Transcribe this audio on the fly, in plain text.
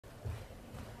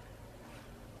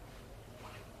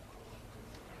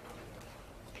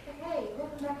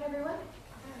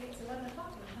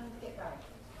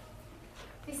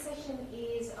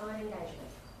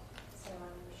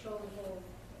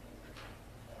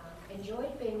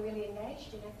enjoyed, been really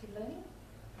engaged in active learning,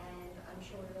 and I'm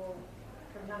sure we'll all,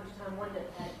 from time to time, wonder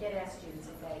how to get our students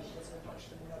engaged as we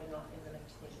watch them nodding off in the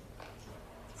lecture theatre.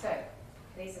 So,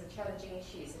 these are the challenging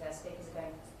issues that our speakers are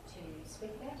going to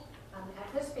speak about. Our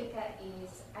first speaker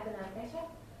is Abhinav Mehta.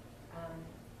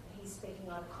 He's speaking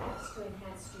on costs to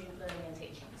enhance student learning and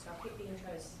teaching. So I'll keep the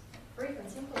intros brief and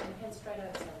simple and head straight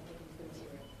over to the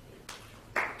material.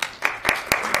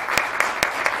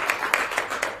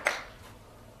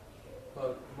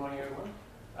 Well, good morning, everyone.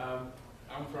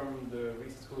 I'm from the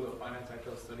Research School of Finance,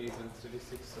 Actual Studies and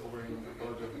Statistics over in the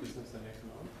College of Business and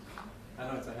Economics. I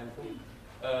know it's a handful.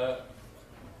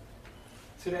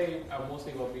 Today, I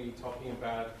mostly will be talking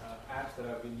about apps that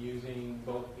I've been using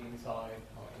both inside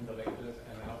or in the lectures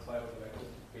and outside of the lectures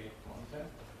to create content.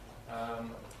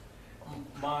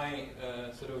 My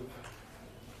sort of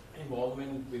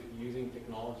involvement with using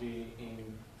technology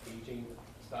in teaching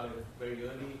started very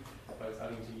early by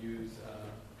starting to use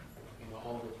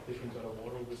all the different sort of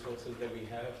Moodle resources that we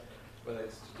have, whether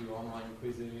it's to do online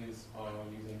quizzes or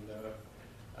using the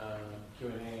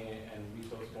Q&A and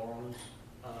resource forums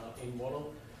in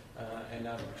Moodle. And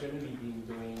I've generally been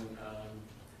doing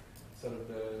sort of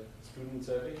the student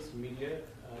surveys, media,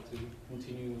 to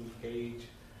continue to gauge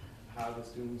how the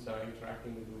students are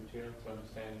interacting with the material, to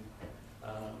understand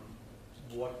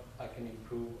what I can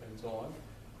improve and so on,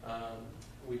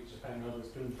 which I know the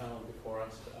student panel before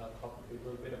us talked a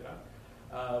little bit about.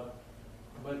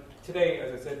 But today,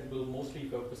 as I said, we'll mostly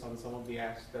focus on some of the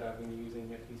apps that I've been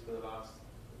using at least for the last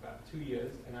about 2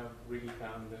 years, and I've really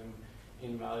found them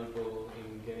invaluable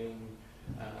in getting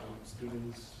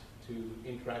students to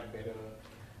interact better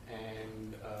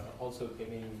and also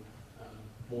getting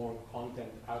more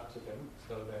content out to them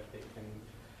so that they can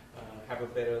have a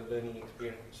better learning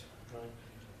experience. Right?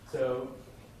 So,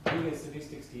 being a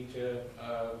statistics teacher,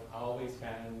 I always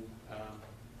found,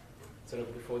 sort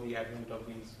of before the advent of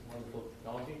these wonderful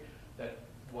technology, that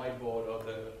whiteboard or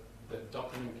the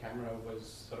document camera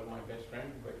was sort of my best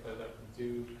friend, because I could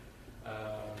do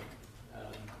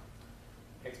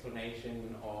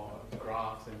explanation or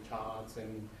graphs and charts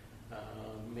and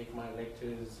make my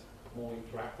lectures more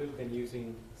interactive than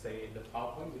using, say, the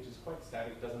PowerPoint, which is quite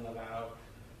static, doesn't allow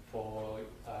for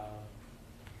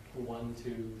one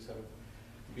to sort of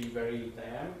be very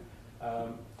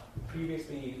dynamic.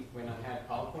 Previously, when I had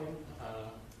PowerPoint,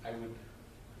 I would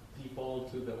default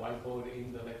to the whiteboard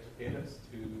in the lecture theatres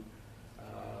to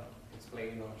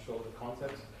explain or show the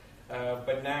concepts.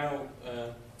 But now,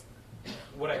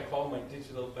 what I call my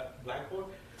digital blackboard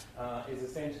is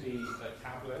essentially a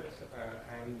tablet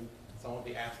and some of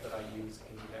the apps that I use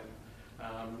in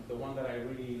them. The one that I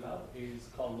really love is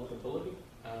called Notability.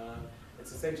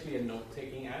 It's essentially a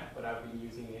note-taking app, but I've been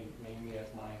using it mainly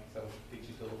as my sort of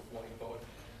digital whiteboard.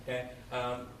 Okay.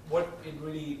 What it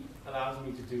really allows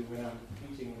me to do when I'm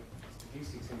teaching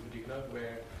statistics in particular,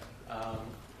 where I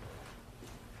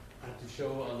have to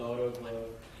show a lot of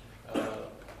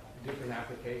different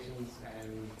applications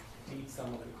and teach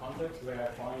some of the concepts, where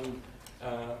I find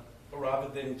rather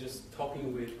than just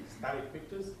talking with static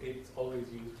pictures, it's always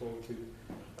useful to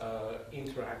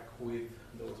interact with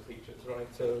those pictures, right?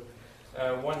 So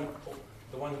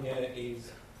the one here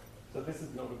is, so this is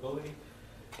Notability.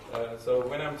 So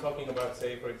when I'm talking about,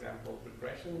 say, for example,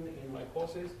 regression in my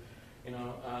courses,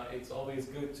 it's always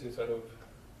good to sort of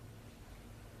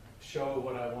show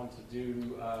what I want to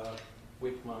do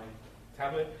with my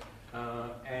tablet.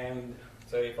 And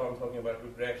so if I'm talking about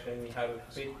regression, how to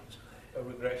fit a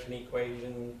regression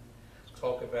equation,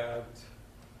 talk about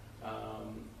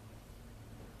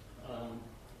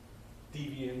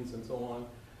deviance and so on.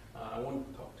 I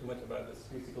won't talk too much about the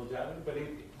statistical jargon, but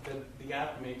the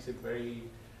app makes it very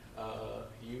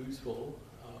useful,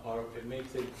 or it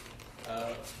makes it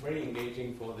very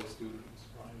engaging for the students,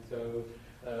 right? So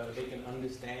they can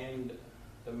understand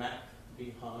the math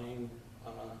behind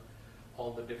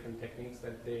all the different techniques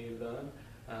that they learn.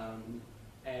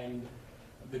 And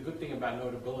the good thing about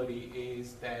Notability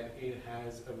is that it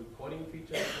has a recording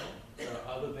feature as well.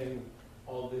 So other than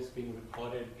all this being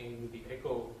recorded in the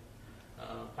Echo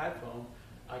platform,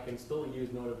 I can still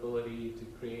use Notability to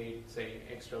create, say,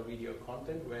 extra video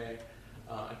content where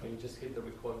I can just hit the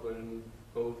record button,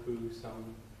 go through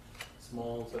some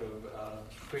small sort of,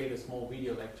 create a small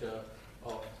video lecture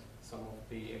of some of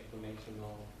the explanation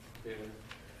of the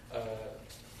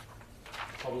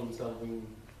problem-solving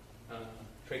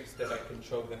tricks that I can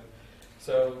show them.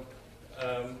 So,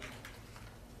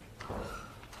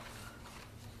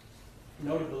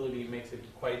 Notability makes it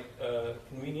quite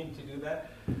convenient to do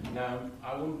that. Now,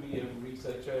 I wouldn't be a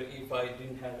researcher if I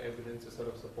didn't have evidence to sort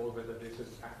of support whether this has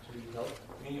actually helped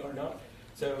me or not.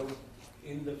 So,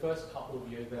 in the first couple of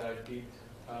years that I did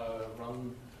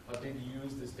did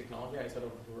use this technology, I sort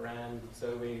of ran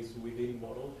surveys within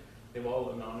Moodle. They were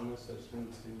all anonymous, so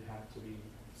students didn't have to be,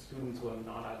 students were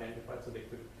not identified, so they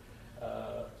could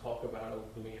talk about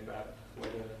openly about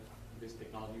whether this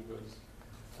technology was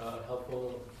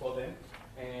helpful for them.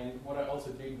 And what I also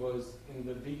did was, in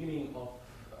the beginning of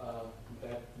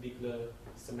that particular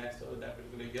semester or that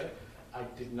particular year, I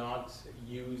did not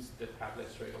use the tablet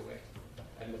straight away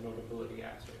and the Notability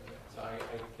app straight away. So I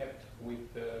kept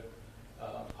with the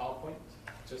PowerPoint,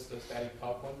 just a static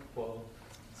PowerPoint for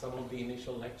some of the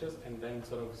initial lectures, and then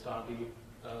sort of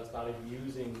started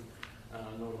using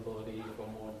Notability for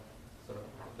more sort of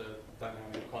the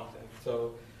dynamic content.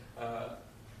 So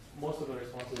most of the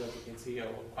responses, as you can see,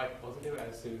 are quite positive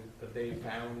as to that they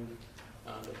found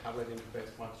the tablet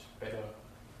interface much better.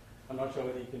 I'm not sure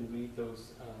whether you can read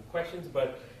those questions,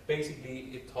 but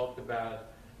basically it talked about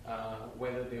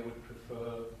whether they would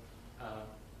prefer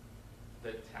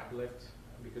the tablet,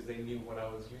 because they knew what I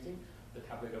was using, the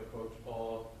tablet approach,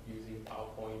 or using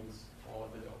PowerPoints or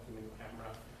the document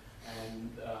camera. And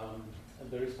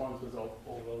the response was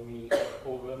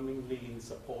overwhelmingly in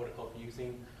support of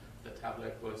using the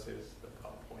tablet versus the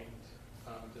PowerPoint,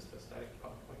 just a static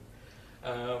PowerPoint.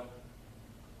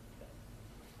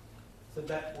 So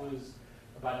that was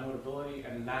about Notability,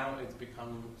 and now it's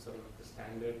become sort of the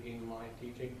standard in my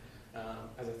teaching.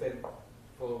 As I said,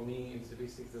 for me in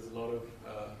statistics, there's a lot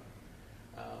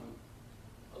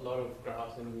of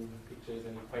graphs and pictures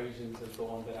and equations and so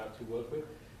on that I have to work with,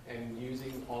 and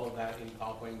using all of that in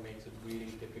PowerPoint makes it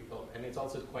really difficult, and it's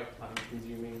also quite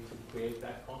time-consuming to create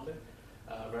that content,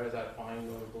 whereas I find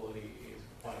Notability is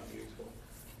quite useful.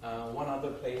 One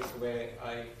other place where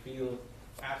I feel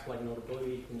apps like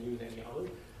Notability, you can use any other,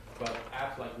 but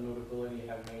apps like Notability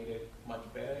have made it much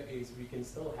better, is we can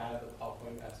still have the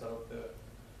PowerPoint as sort of the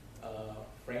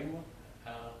framework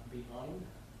behind,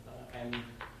 and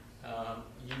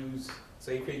use,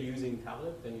 so if you're using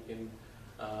tablet, then you can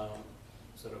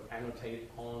sort of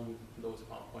annotate on those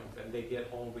PowerPoints, and they get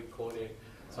all recorded,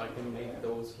 so I can make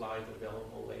those slides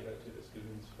available later to the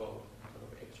students for sort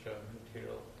of extra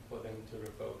material for them to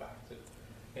refer back to.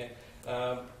 Okay.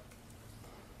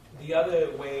 The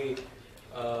other way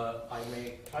I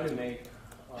try to make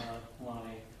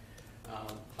my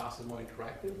classes more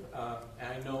interactive, and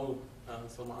I know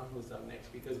Salman, who's our next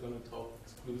speaker, is going to talk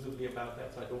exclusively about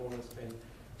that, so I don't want to spend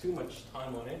too much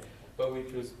time on it, but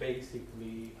which was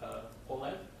basically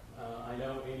POLAB. I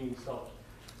know Amy stopped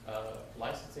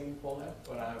licensing POLAB,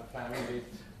 but I found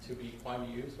it to be quite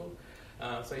useful.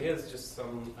 So here's just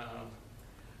some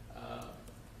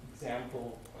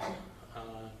example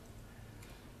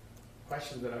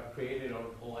questions that I've created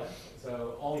on POLAB.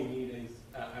 So all you need is,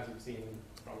 as you've seen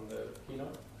from the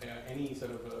keynote, any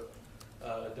sort of a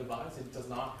device. It does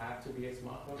not have to be a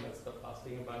smartphone. That's the plus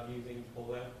thing about using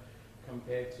POLAB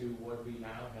compared to what we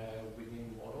now have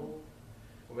within Moodle,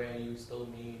 where you still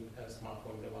need a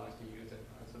smartphone device to use it.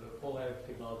 So the POLAB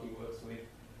technology works with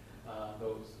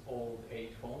those old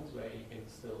age phones where you can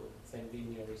still send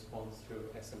in your response through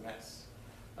SMS.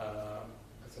 A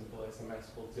simple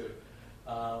SMS will do.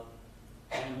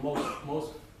 And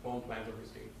most phone plans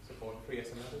obviously support free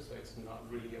SMS, so it's not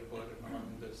really a burden on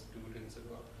the students as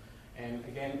well. And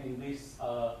again, in this,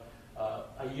 I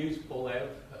use POLAB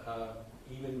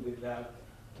even without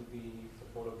the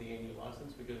support of the ANU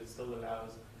license, because it still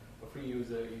allows a free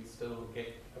user, you still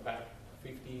get about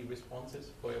 50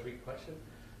 responses for every question,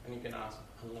 and you can ask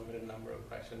unlimited number of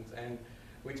questions, and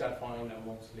which I find are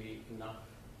mostly enough.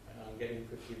 Getting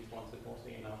 50 responses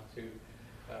mostly enough to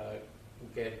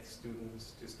get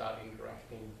students to start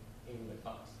interacting in the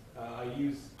class. I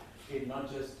use it not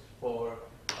just for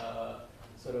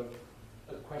sort of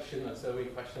a question, a survey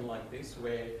question like this,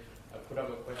 where I put up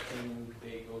a question,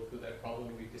 they go through that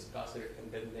problem, we discuss it,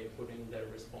 and then they put in their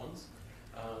response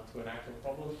to an actual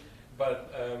problem.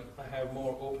 But I have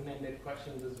more open-ended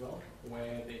questions as well,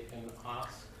 where they can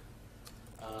ask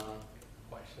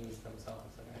questions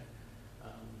themselves. Okay?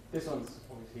 This one's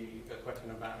obviously a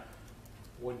question about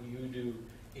what you do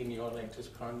in your lectures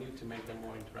currently to make them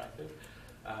more interactive.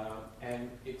 And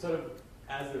it sort of,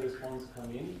 as the responses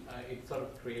come in, it sort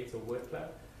of creates a word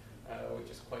cloud, which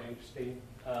is quite interesting.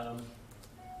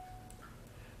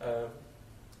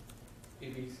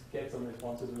 If we get some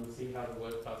responses, we'll see how the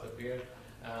word clouds appear.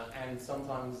 And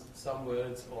sometimes some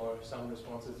words or some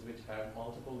responses which have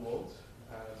multiple words.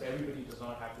 So everybody does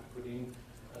not have to put in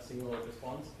a single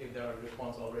response. If there are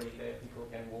responses already there, people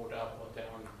can vote up or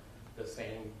down the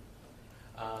same.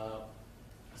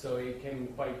 So it can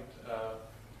quite,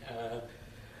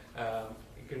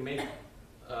 it can make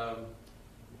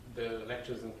the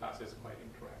lectures and classes quite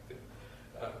interactive,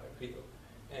 I feel.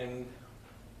 And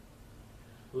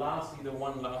lastly, the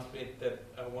one last bit that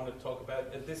I want to talk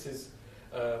about, this is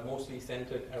mostly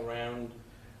centered around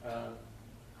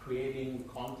creating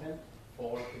content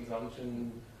for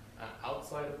consumption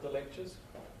outside of the lectures.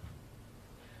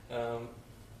 And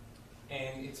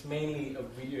it's mainly a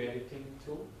video editing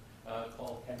tool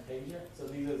called Camtasia. So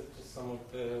these are just some of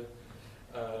the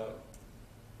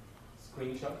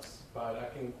screenshots, but I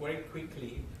can very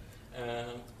quickly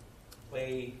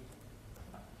play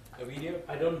a video.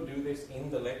 I don't do this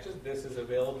in the lectures. This is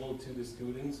available to the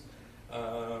students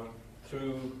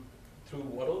through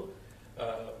Moodle.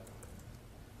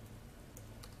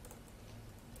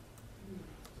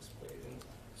 Just play it in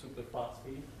super fast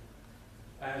speed.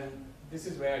 And this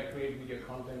is where I create video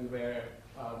content where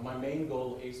my main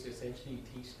goal is to essentially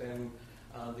teach them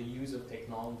the use of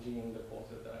technology in the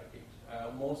courses that I teach.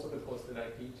 Most of the courses that I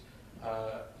teach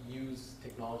use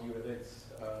technology, whether it's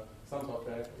some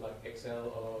software like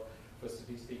Excel or for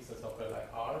statistics, a software like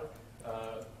R,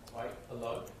 quite a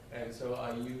lot. And so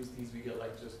I use these video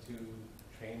lectures to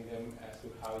train them as to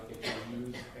how they can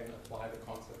use and apply the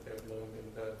concept they've learned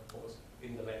in the course,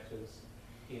 in the lectures,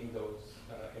 in those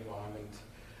environments.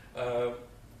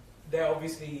 There are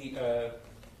obviously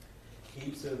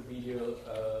heaps of video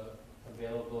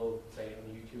available, say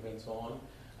on YouTube and so on,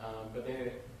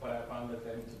 but I found that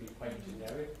them to be quite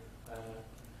generic.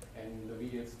 And the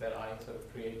videos that I sort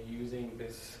of create using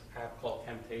this app called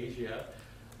Camtasia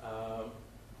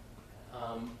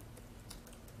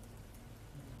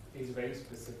is very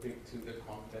specific to the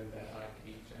content that I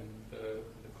teach and the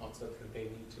concepts that they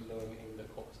need to learn in the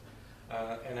course.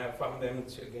 And I found them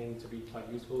to be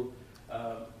quite useful.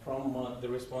 From the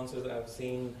responses I've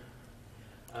seen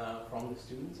from the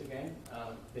students, again,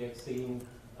 they've seen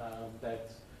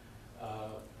that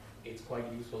it's quite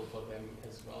useful for them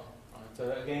as well.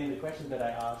 So again, the questions that I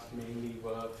asked mainly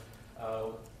were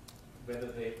whether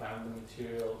they found the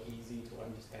material easy to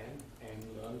understand and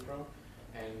learn from,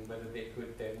 and whether they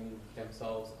could then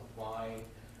themselves apply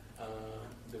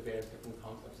the various different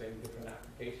concepts in different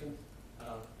applications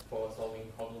for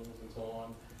solving problems and so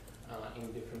on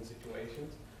in different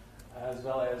situations, as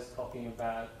well as talking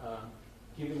about,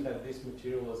 given that this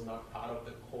material was not part of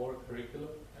the core curriculum,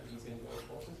 at least in those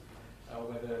courses,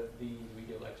 whether the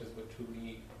video lectures were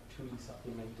truly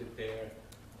supplemented their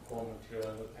core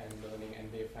material and learning,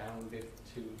 and they found it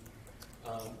to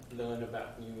learn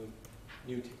about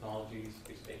new technologies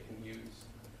which they can use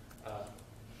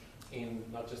in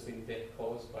not just in their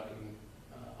course, but in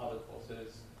other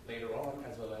courses later on,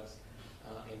 as well as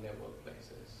in their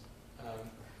workplaces.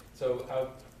 So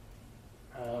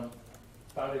I've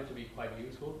found it to be quite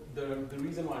useful. The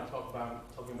reason why I'm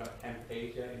talking about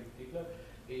Camtasia in particular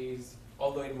is,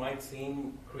 although it might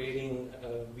seem creating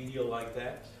a video like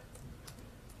that,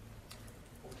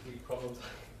 hopefully problems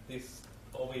like this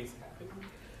always happen.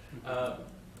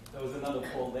 There was another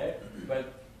poll there,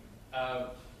 but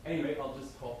anyway, I'll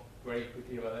just talk very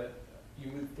quickly about it.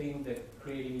 You would think that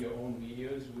creating your own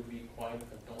videos would be quite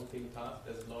a daunting task.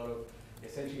 There's a lot of,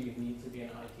 essentially you need to be an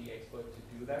IT expert to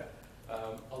do that.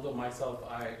 Although myself,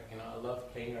 I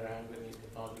love playing around with new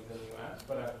technologies and new apps,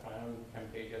 but I found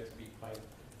Camtasia to be quite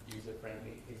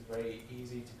user-friendly. It's very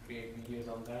easy to create videos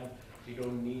on that. You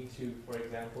don't need to, for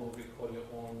example, record your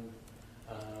own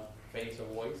face or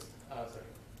voice.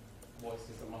 Voice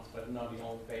is a must, but not your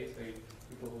own face. So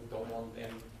people who don't want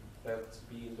them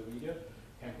to be in the video,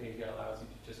 Camtasia allows you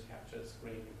to just capture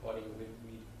screen recording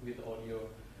with audio,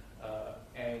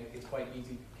 and it's quite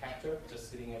easy to capture, just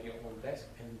sitting at your own desk,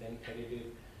 and then edit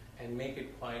it and make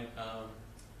it quite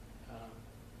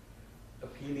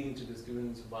appealing to the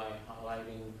students by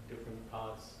highlighting different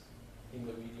parts in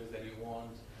the videos that you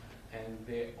want, and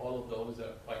all of those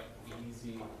are quite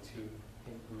easy to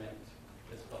implement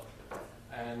as well.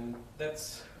 And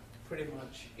that's pretty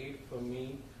much it for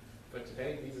me for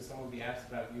today. These are some of the apps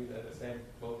that I've used, as I said,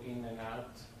 both in and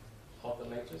out of the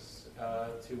lectures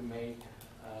to make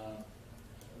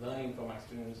learning for my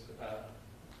students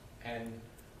and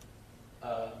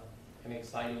an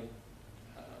exciting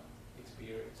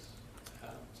experience.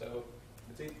 So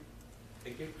that's it.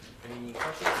 Thank you. Any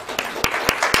questions?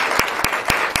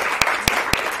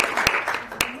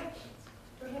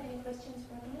 Do we have any questions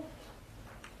for Abhinav?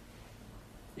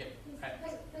 Yeah.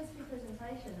 Thanks for your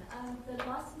presentation. The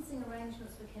licensing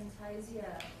arrangements for Camtasia,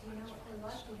 do you know what they're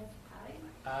like? Do you have to pay?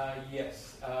 Yes.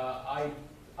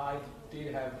 I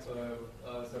did have a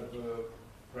sort of a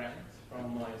grant from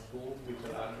my school which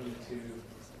allowed me to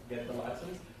get the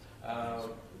license.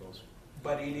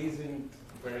 But it isn't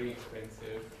very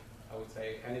expensive, I would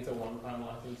say, and it's a one-time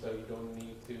license, so you don't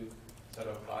need to sort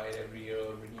of buy it every year,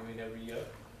 renew it every year.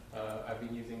 I've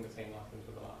been using the same license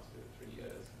for the last 2 or 3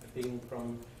 years. I think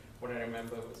from what I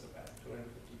remember it was about $250.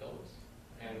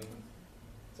 And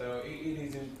so it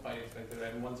isn't quite expensive,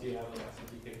 and once you have a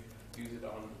license, you can use it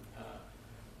on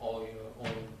all your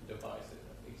own devices,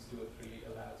 at least 2 or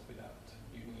 3 allows without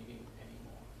you needing any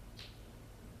more.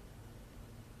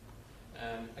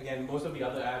 And again, most of the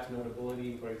other apps,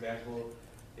 Notability, for example,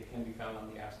 they can be found on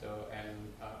the App Store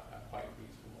and are quite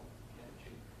reasonable and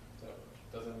cheap. So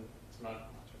it's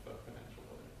not much of a financial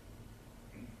burden.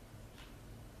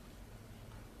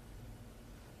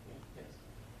 Yeah, yes.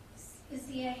 Is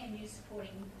the ANU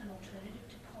supporting an alternative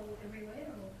to Poll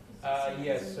Everywhere?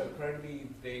 Yes, so currently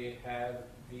they have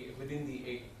within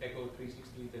the Echo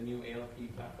 360, the new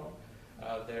ALP platform,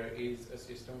 there is a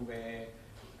system where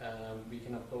we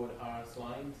can upload our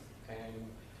slides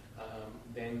and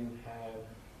then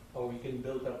we can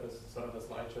build up a sort of a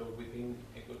slideshow within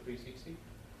Echo 360,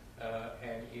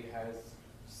 and it has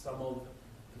some of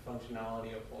the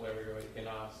functionality of Poll Everywhere. You can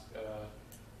ask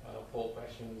poll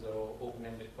questions or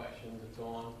open-ended questions and so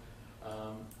on.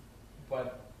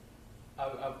 But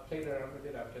I've played around with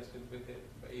it, I've tested with it,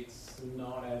 but it's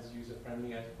not as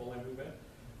user-friendly as Poll Everywhere.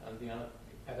 And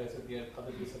as I said, the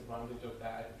other disadvantage of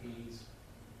that is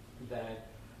that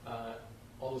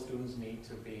all the students need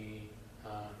to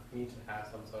have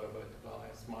some sort of a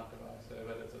device, smart device,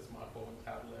 whether it's a smartphone,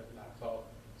 tablet, laptop,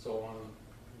 so on,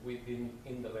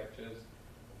 in the lectures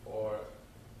for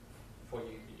you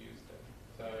to use them.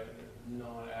 So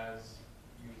not as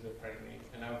user-friendly.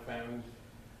 And I've found,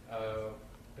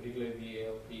 particularly the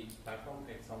ALP platform,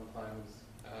 it sometimes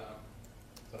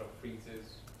sort of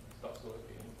freezes, stops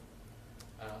working.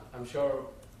 I'm sure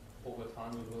over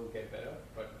time it will get better,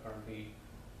 but currently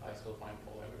I still find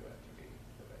Poll Everywhere to be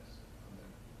the best.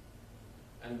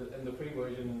 And the free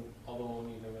version, although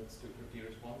only limits to 50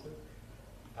 responses,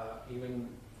 even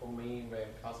for me, where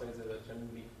class sizes are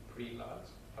generally pretty large,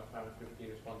 I found 50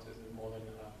 responses is more than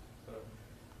enough to sort of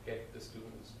get the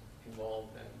students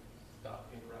involved and start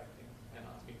interacting.